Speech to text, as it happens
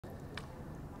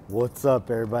What's up,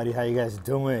 everybody? How you guys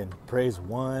doing? Praise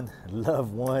one,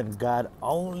 love one, God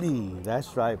only.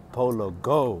 That's right, Polo,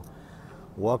 go.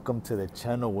 Welcome to the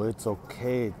channel where it's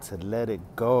okay to let it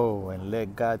go and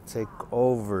let God take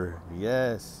over.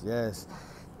 Yes, yes.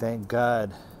 Thank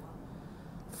God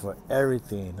for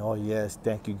everything. Oh, yes.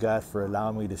 Thank you, God, for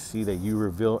allowing me to see that you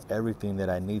reveal everything that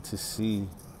I need to see.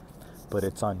 But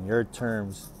it's on your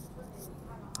terms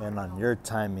and on your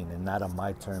timing and not on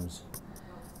my terms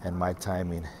and my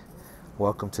timing.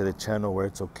 Welcome to the channel where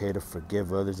it's okay to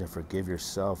forgive others and forgive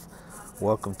yourself.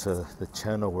 Welcome to the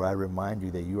channel where I remind you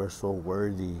that you are so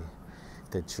worthy,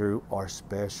 that you are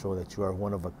special, that you are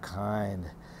one of a kind,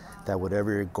 that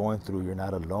whatever you're going through, you're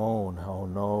not alone. Oh,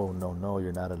 no, no, no,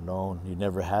 you're not alone. You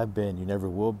never have been. You never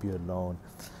will be alone.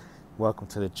 Welcome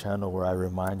to the channel where I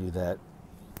remind you that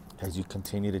as you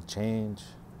continue to change,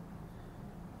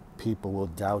 people will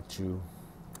doubt you.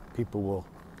 People will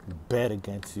bet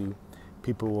against you.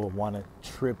 People will want to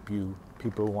trip you.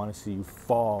 People will want to see you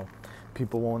fall.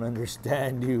 People won't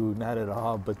understand you, not at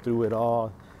all, but through it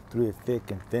all, through the thick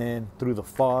and thin, through the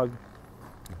fog,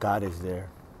 God is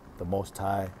there. The Most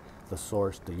High, the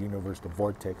Source, the Universe, the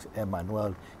Vortex,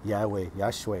 Emmanuel, Yahweh,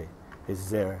 Yahshua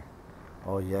is there.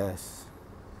 Oh, yes.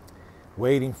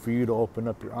 Waiting for you to open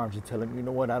up your arms and tell him, you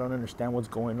know what, I don't understand what's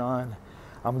going on.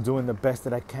 I'm doing the best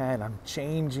that I can. I'm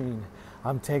changing.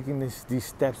 I'm taking these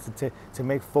steps to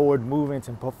make forward movements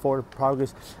and put forward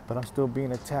progress, but I'm still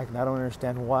being attacked and I don't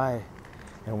understand why.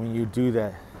 And when you do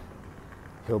that,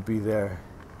 he'll be there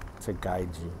to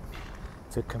guide you,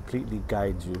 to completely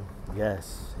guide you.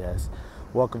 Yes, yes.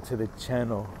 Welcome to the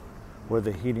channel where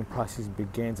the healing process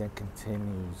begins and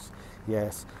continues.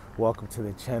 Yes, welcome to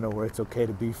the channel where it's okay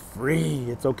to be free.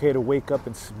 It's okay to wake up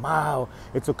and smile.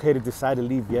 It's okay to decide to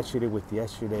leave yesterday with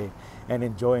yesterday and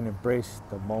enjoy and embrace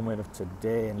the moment of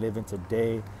today and live in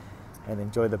today and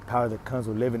enjoy the power that comes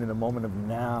with living in the moment of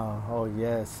now. Oh,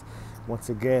 yes. Once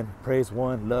again, praise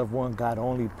one, love one, God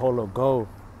only, Polo, go.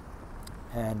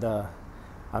 And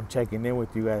I'm checking in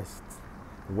with you guys.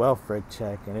 Welfare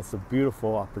check, and it's a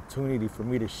beautiful opportunity for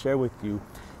me to share with you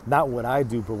not what I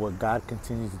do, but what God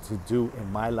continues to do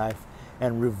in my life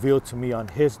and reveal to me on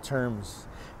his terms,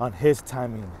 on his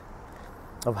timing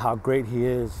of how great he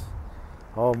is.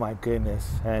 Oh my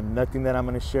goodness. And nothing that I'm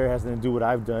going to share has to do with what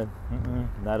I've done.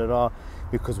 Not at all.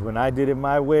 Because when I did it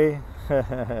my way,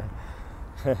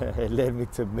 it led me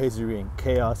to misery and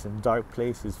chaos and dark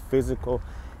places, physical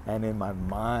and in my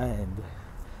mind,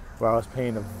 where I was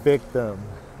playing a victim.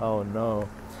 Oh no.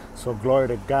 So glory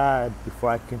to God. Before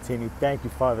I continue, thank you,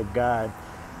 Father God.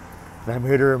 And I'm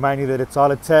here to remind you that it's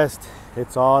all a test.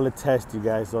 It's all a test, you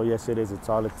guys. Oh yes, it is. It's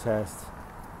all a test.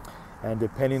 And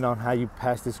depending on how you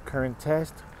pass this current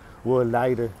test, will allow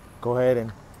you to go ahead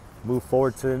and move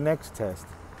forward to the next test.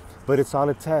 But it's all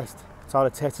a test. It's all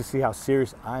a test to see how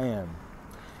serious I am.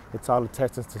 It's all a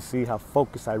test to see how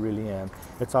focused I really am.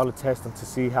 It's all a test to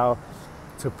see how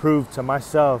to prove to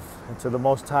myself and to the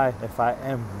Most High if I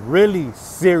am really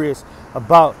serious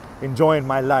about enjoying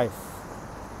my life.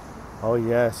 Oh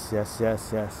yes, yes, yes,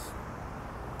 yes.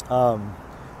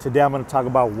 Today I'm going to talk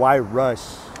about why rush.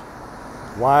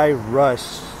 Why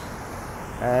rush?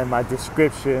 And my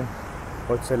description,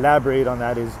 or to elaborate on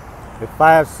that, is if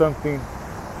I have something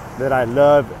that I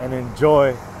love and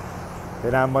enjoy,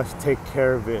 then I must take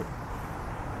care of it.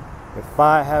 If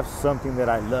I have something that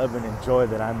I love and enjoy,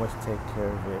 then I must take care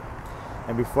of it.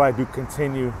 And before I do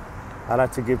continue, I'd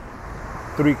like to give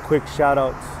 3 quick shout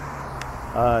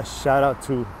outs. Shout out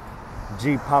to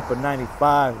G Papa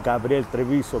 95, Gabriel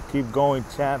Treviso, keep going,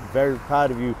 champ. Very proud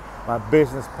of you. My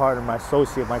business partner, my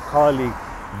associate, my colleague,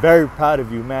 very proud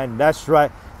of you, man. That's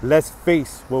right. Let's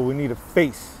face what we need to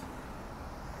face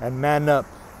and man up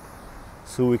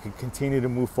so we can continue to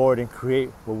move forward and create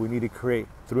what we need to create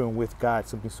through and with God.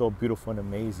 Something so beautiful and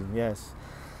amazing. Yes.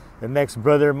 The next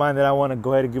brother of mine that I want to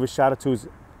go ahead and give a shout out to is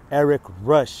Eric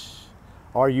Rush,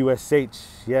 R-U-S-H.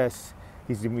 Yes.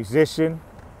 He's a musician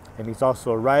and he's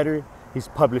also a writer. He's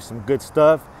published some good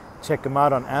stuff. Check him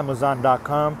out on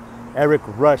Amazon.com. Eric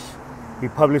Rush. He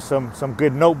published some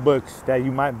good notebooks that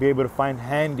you might be able to find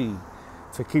handy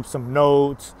to keep some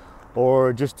notes,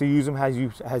 or just to use them as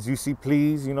you see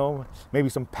please, you know, maybe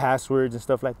some passwords and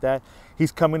stuff like that.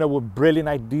 He's coming up with brilliant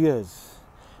ideas,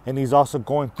 and he's also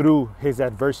going through his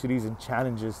adversities and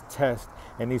challenges, tests,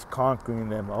 and he's conquering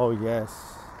them. Oh yes.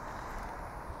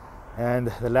 And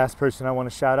the last person I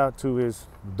want to shout out to is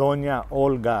Doña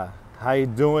Olga. How you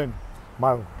doing?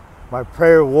 My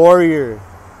prayer warrior,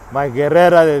 my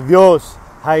guerrera de Dios.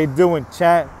 How you doing,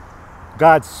 chat?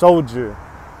 God's soldier.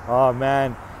 Oh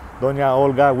man, Doña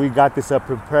Olga, we got this up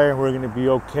in prayer and we're going to be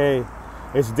okay.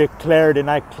 It's declared and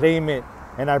I claim it.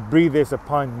 And I breathe this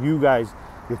upon you guys,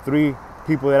 the three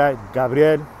people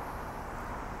Gabriel,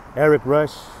 Eric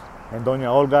Rush, and Doña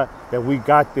Olga, that we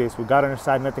got this. We got on our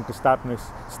side. Nothing can stop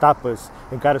us.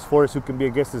 And God is for us. Who can be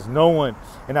against us? No one.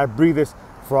 And I breathe this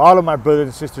for all of my brothers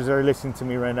and sisters that are listening to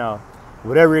me right now.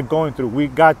 Whatever you're going through, we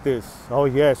got this. Oh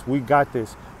yes, we got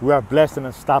this. We are blessed and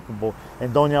unstoppable.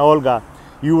 And Doña Olga,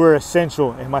 you were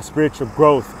essential in my spiritual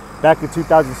growth. Back in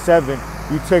 2007,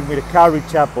 you took me to Calvary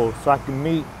Chapel so I can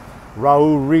meet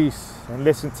Raul Reese and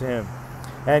listen to him.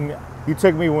 And you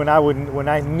took me when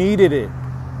I needed it.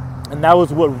 And that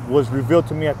was what was revealed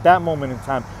to me at that moment in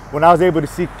time, when I was able to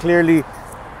see clearly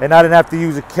and I didn't have to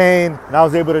use a cane and I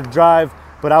was able to drive,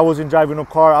 but I wasn't driving a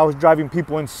car. I was driving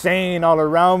people insane all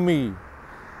around me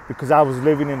because I was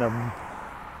living in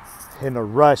a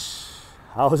rush.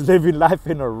 I was living life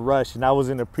in a rush, and I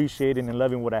wasn't appreciating and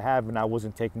loving what I have, and I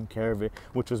wasn't taking care of it,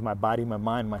 which was my body, my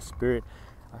mind, my spirit,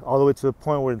 all the way to the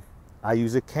point where I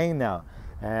use a cane now.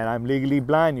 And I'm legally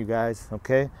blind, you guys,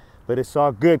 okay? But it's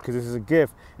all good because this is a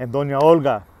gift. And Doña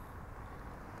Olga,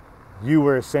 you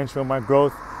were essential in my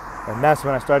growth. And that's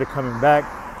when I started coming back.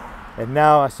 And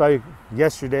now I saw you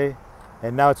yesterday,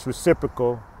 and now it's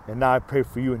reciprocal. And now I pray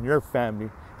for you and your family.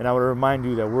 And I want to remind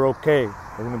you that we're okay.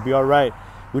 We're going to be all right.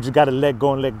 We just got to let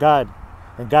go and let God.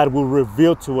 And God will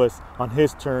reveal to us on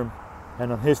His term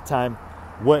and on His time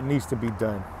what needs to be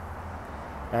done.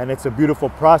 And it's a beautiful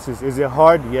process. Is it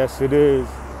hard? Yes, it is.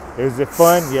 Is it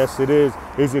fun? Yes, it is.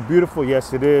 Is it beautiful?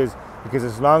 Yes, it is. Because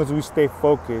as long as we stay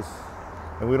focused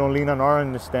and we don't lean on our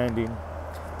understanding,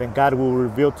 then God will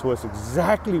reveal to us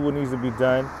exactly what needs to be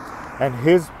done, and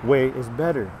His way is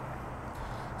better.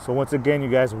 So once again, you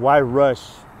guys, why rush?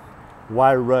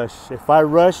 Why rush? If I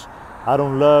rush, I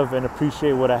don't love and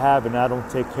appreciate what I have, and I don't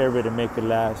take care of it and make it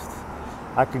last.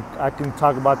 I can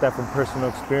talk about that from personal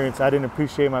experience. I didn't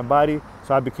appreciate my body,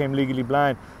 so I became legally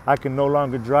blind. I can no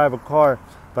longer drive a car,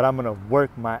 but I'm gonna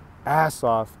work my ass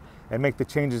off and make the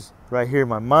changes right here in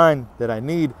my mind that I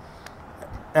need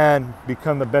and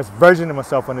become the best version of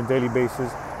myself on a daily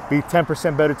basis. Be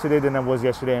 10% better today than I was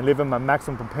yesterday and live in my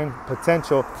maximum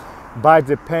potential by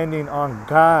depending on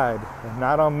God and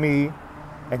not on me.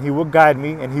 And He will guide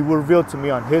me and He will reveal to me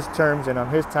on His terms and on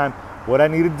His time what I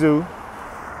need to do.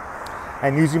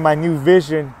 And using my new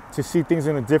vision to see things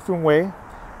in a different way,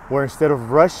 where instead of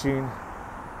rushing,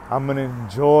 I'm gonna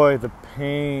enjoy the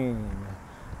pain.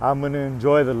 I'm gonna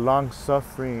enjoy the long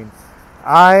suffering.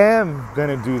 I am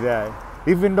gonna do that.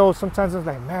 Even though sometimes I'm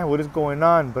like, man, what is going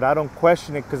on? But I don't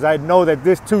question it because I know that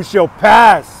this too shall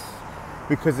pass.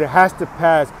 Because it has to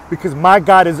pass. Because my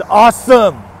God is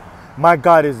awesome. My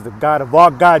God is the God of all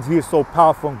gods. He is so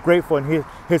powerful and grateful, and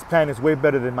His plan is way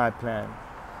better than my plan.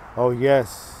 Oh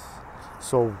yes.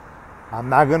 So I'm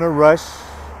not gonna rush,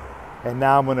 and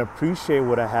now I'm gonna appreciate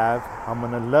what I have. I'm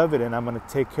gonna love it, and I'm gonna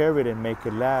take care of it and make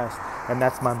it last. And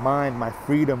that's my mind, my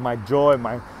freedom, my joy,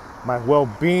 my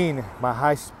well-being, my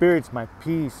high spirits, my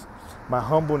peace, my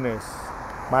humbleness,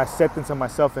 my acceptance of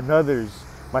myself and others,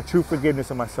 my true forgiveness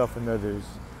of myself and others.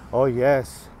 Oh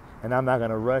yes, and I'm not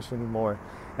gonna rush anymore.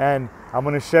 And I'm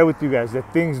going to share with you guys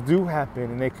that things do happen,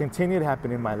 and they continue to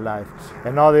happen in my life.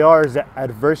 And all they are is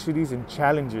adversities and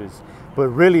challenges. But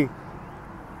really,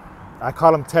 I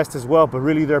call them tests as well, but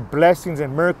really they're blessings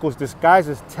and miracles disguised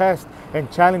as tests and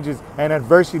challenges and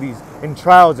adversities and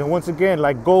trials. And once again,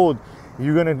 like gold,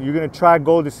 you're gonna try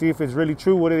gold to see if it's really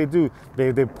true. What do?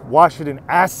 They wash it in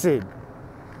acid.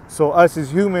 So us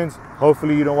as humans,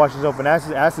 hopefully you don't wash yourself in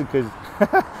acid because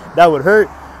that would hurt.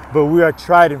 But we are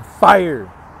tried in fire.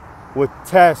 With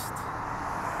tests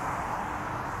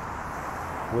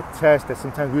that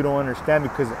sometimes we don't understand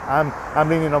because I'm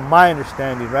leaning on my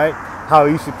understanding, right? How I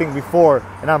used to think before,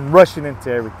 and I'm rushing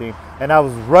into everything. And I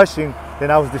was rushing,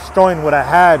 then I was destroying what I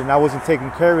had, and I wasn't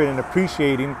taking care of it and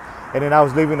appreciating, and then I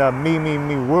was living a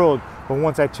me world. But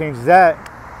once I changed that,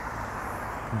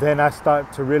 then I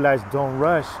start to realize, don't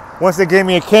rush. Once they gave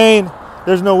me a cane,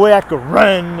 there's no way I could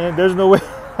run, and there's no way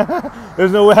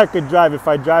I could drive. If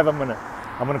I drive, I'm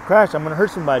gonna crash, I'm gonna hurt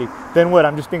somebody. Then what?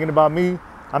 I'm just thinking about me.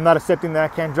 I'm not accepting that I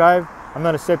can't drive. I'm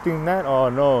not accepting that. Oh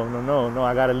no,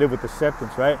 I gotta live with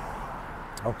acceptance, right?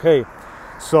 Okay,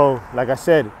 so like I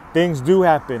said, things do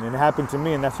happen, and it happened to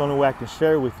me, and that's the only way I can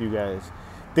share it with you guys.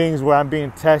 Things where I'm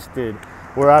being tested,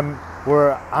 where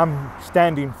I'm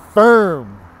standing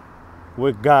firm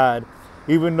with God,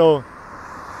 even though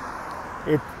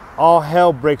all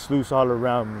hell breaks loose all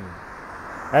around me.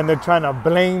 And they're trying to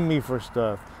blame me for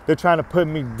stuff. They're trying to put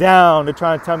me down. They're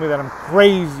trying to tell me that I'm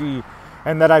crazy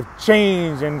and that I've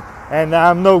changed and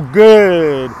I'm no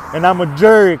good and I'm a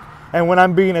jerk. And when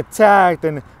I'm being attacked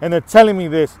and they're telling me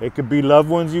this, it could be loved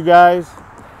ones, you guys.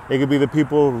 It could be the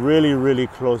people really, really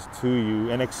close to you,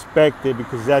 and expect it,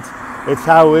 because it's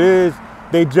how it is.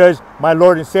 They judge my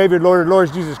Lord and Savior, Lord of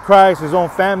Lords, Jesus Christ, his own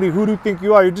family. Who do you think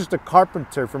you are? You're just a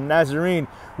carpenter from Nazarene.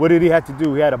 What did he have to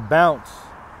do? He had to bounce,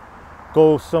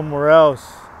 go somewhere else.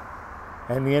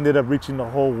 And he ended up reaching the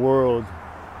whole world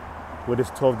with his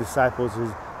 12 disciples,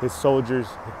 his soldiers,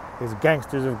 his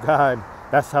gangsters of God.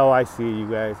 That's how I see it, you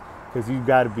guys. Because you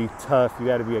got to be tough. You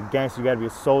got to be a gangster. You got to be a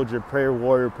soldier, prayer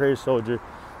warrior, prayer soldier,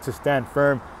 to stand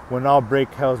firm when all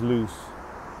hell's loose.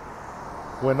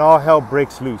 When all hell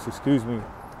breaks loose, excuse me.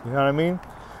 You know what I mean?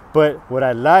 But what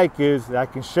I like is that I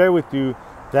can share with you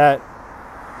that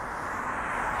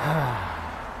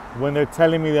when they're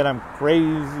telling me that I'm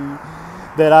crazy,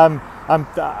 that I'm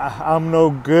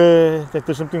no good, that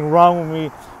there's something wrong with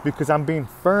me, because I'm being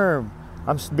firm,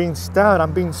 I'm being stout,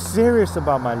 I'm being serious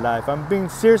about my life, I'm being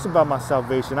serious about my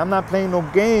salvation. I'm not playing no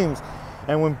games.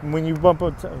 And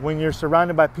when you're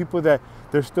surrounded by people that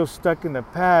they're still stuck in the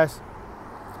past,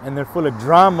 and they're full of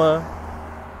drama,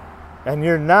 and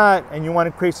you're not, and you want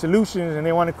to create solutions, and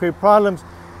they want to create problems,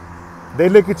 they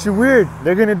look at you weird.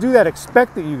 They're going to do that.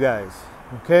 Expect it, you guys.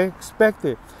 Okay? Expect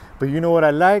it. But you know what I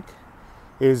like?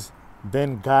 Is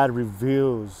then God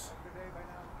reveals,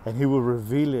 and he will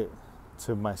reveal it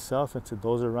to myself and to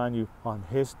those around you on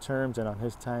his terms and on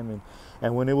his timing.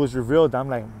 And when it was revealed, I'm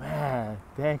like, man,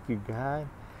 thank you, God.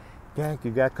 Thank you,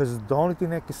 God. Because the only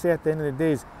thing I can say at the end of the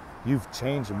day is, you've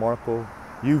changed, Marco.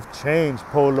 You've changed,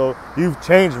 Polo. You've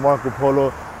changed, Marco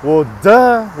Polo. Well,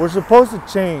 duh, we're supposed to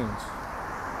change.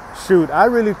 Shoot, I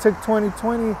really took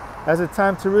 2020 as a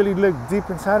time to really look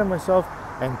deep inside of myself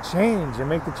and change and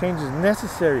make the changes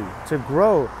necessary to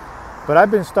grow. But I've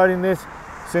been starting this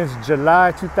since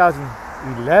July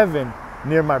 2011,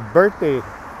 near my birthday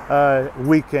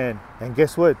weekend. And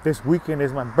guess what? This weekend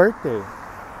is my birthday.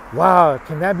 Wow,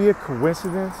 can that be a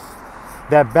coincidence?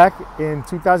 That back in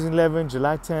 2011,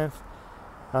 July 10th,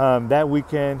 that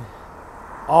weekend,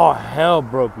 all hell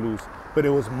broke loose, but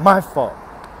it was my fault.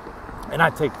 And I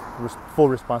take full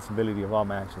responsibility of all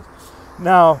my actions.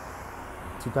 Now,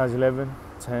 2011,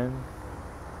 10,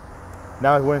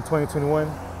 now we're in 2021,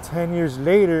 10 years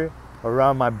later,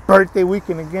 around my birthday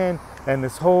weekend again, and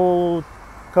this whole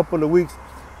couple of weeks,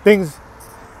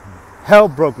 hell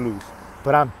broke loose,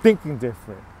 but I'm thinking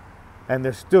different. And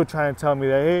they're still trying to tell me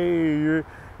that, hey,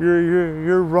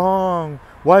 you're wrong.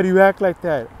 Why do you act like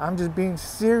that? I'm just being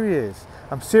serious.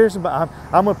 I'm serious about.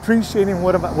 I'm appreciating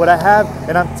what I have,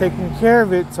 and I'm taking care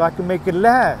of it so I can make it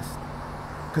last.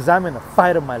 Because I'm in the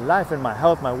fight of my life, and my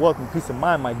health, my wealth, and peace of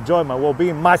mind, my joy, my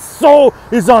well-being, my soul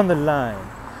is on the line,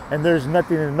 and there's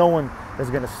nothing and no one that's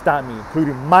gonna stop me,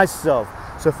 including myself.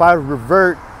 So if I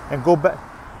revert and go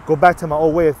back to my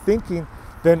old way of thinking,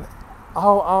 then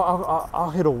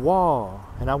I'll hit a wall,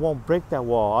 and I won't break that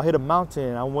wall. I'll hit a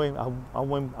mountain, and I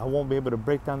won't be able to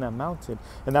break down that mountain.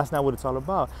 And that's not what it's all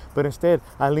about. But instead,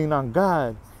 I lean on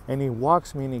God, and he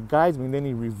walks me, and he guides me, and then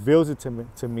he reveals it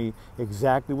to me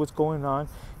exactly what's going on.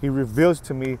 He reveals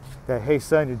to me that, hey,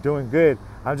 son, you're doing good.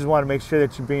 I just want to make sure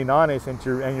that you're being honest, and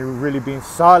you're really being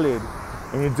solid,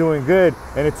 and you're doing good.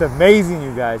 And it's amazing,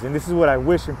 you guys. And this is what I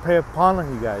wish and pray upon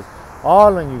on you guys,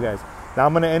 all on you guys. Now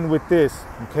I'm going to end with this,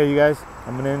 okay, you guys?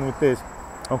 I'm going to end with this.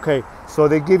 Okay, so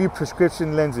they give you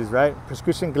prescription lenses, right?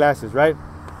 Prescription glasses, right?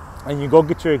 And you go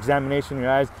get your examination in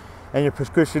your eyes, and your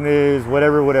prescription is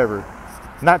whatever.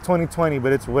 Not 2020,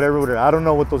 but it's whatever. I don't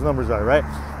know what those numbers are, right?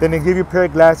 Then they give you a pair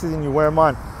of glasses, and you wear them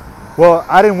on. Well,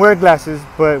 I didn't wear glasses,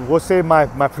 but we'll say my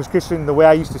prescription, the way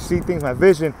I used to see things, my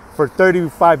vision for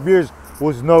 35 years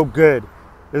was no good.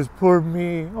 It's poor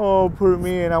me, oh, poor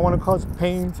me, and I want to cause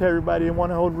pain to everybody, and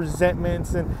want to hold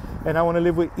resentments, and I want to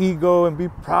live with ego and be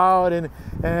proud, and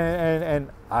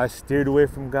I steered away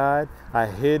from God. I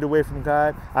hid away from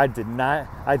God. I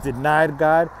denied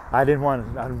God. I didn't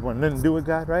want nothing to do with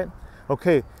God, right?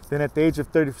 Okay, then at the age of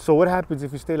 30, so what happens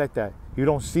if you stay like that? You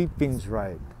don't see things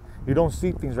right. You don't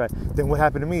see things right. Then what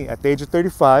happened to me? At the age of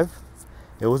 35,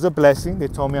 it was a blessing. They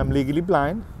told me I'm legally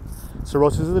blind,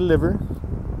 cirrhosis of the liver,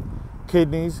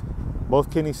 kidneys,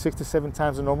 both kidneys 6 to 7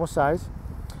 times the normal size,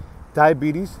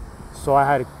 diabetes. So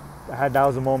that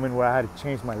was a moment where I had to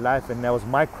change my life, and that was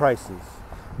my crisis.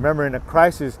 Remember, in a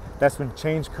crisis, that's when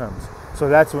change comes. So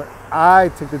that's when I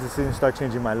took the decision to start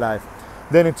changing my life.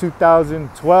 Then in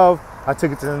 2012, I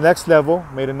took it to the next level,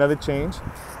 made another change.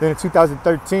 Then in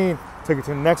 2013, took it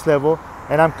to the next level,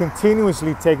 and I'm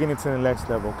continuously taking it to the next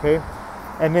level, okay?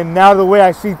 And then now the way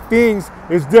I see things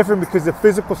is different, because the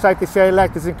physical sight they say I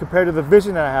lack isn't compared to the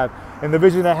vision that I have. And the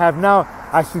vision I have now,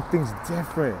 I see things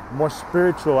different, more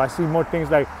spiritual. I see more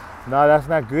things like, no, that's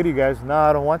not good, you guys. No,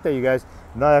 I don't want that, you guys.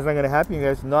 No, that's not gonna happen, you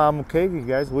guys. No, I'm okay, you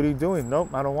guys. What are you doing? Nope,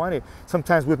 I don't want it.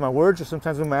 Sometimes with my words or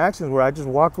sometimes with my actions where I just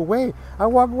walk away. I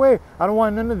walk away. I don't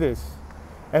want none of this.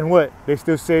 And what? They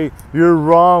still say, you're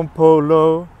wrong,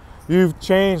 Polo. You've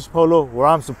changed, Polo, where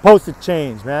I'm supposed to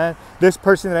change, man. This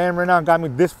person that I am right now got me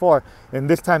this far. And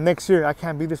this time next year, I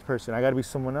can't be this person. I got to be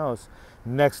someone else.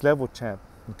 Next level champ,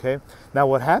 okay? Now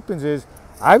what happens is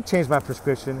I've changed my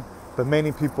prescription, but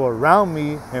many people around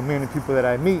me and many people that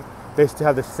I meet, they still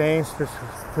have the same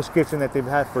prescription that they've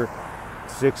had for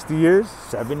 60 years,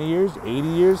 70 years, 80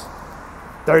 years,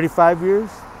 35 years,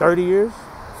 30 years,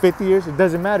 50 years, it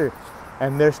doesn't matter.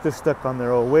 And they're still stuck on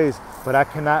their old ways. But I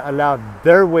cannot allow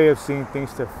their way of seeing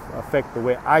things to affect the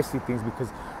way I see things, because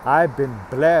I've been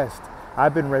blessed.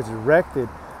 I've been resurrected.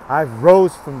 I've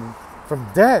rose from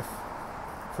death,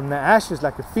 from the ashes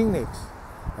like a phoenix.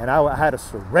 And I had to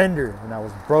surrender, and I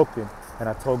was broken. And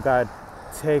I told God,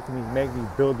 take me, make me,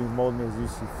 build me, mold me as you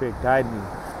see fit, guide me.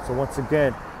 So once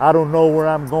again, I don't know where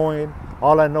I'm going.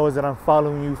 All I know is that I'm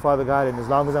following you, Father God. And as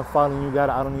long as I'm following you, God,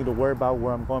 I don't need to worry about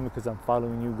where I'm going, because I'm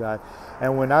following you, God.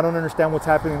 And when I don't understand what's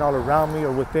happening all around me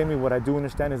or within me, what I do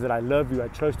understand is that I love you, I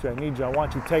trust you, I need you, I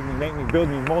want you. Take me, make me, build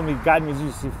me, mold me, guide me as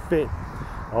you see fit.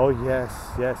 Oh, yes,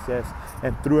 yes, yes.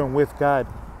 And through and with God,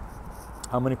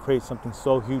 I'm going to create something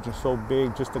so huge and so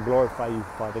big just to glorify you,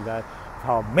 Father God, for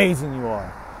how amazing you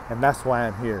are. And that's why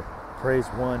I'm here. Praise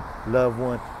one, love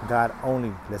one, God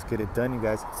only. Let's get it done, you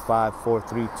guys. 5, 4,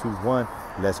 3, 2, 1.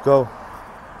 Let's go.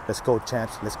 Let's go,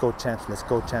 champs. Let's go, champs. Let's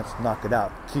go, champs. Knock it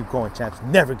out. Keep going, champs.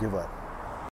 Never give up.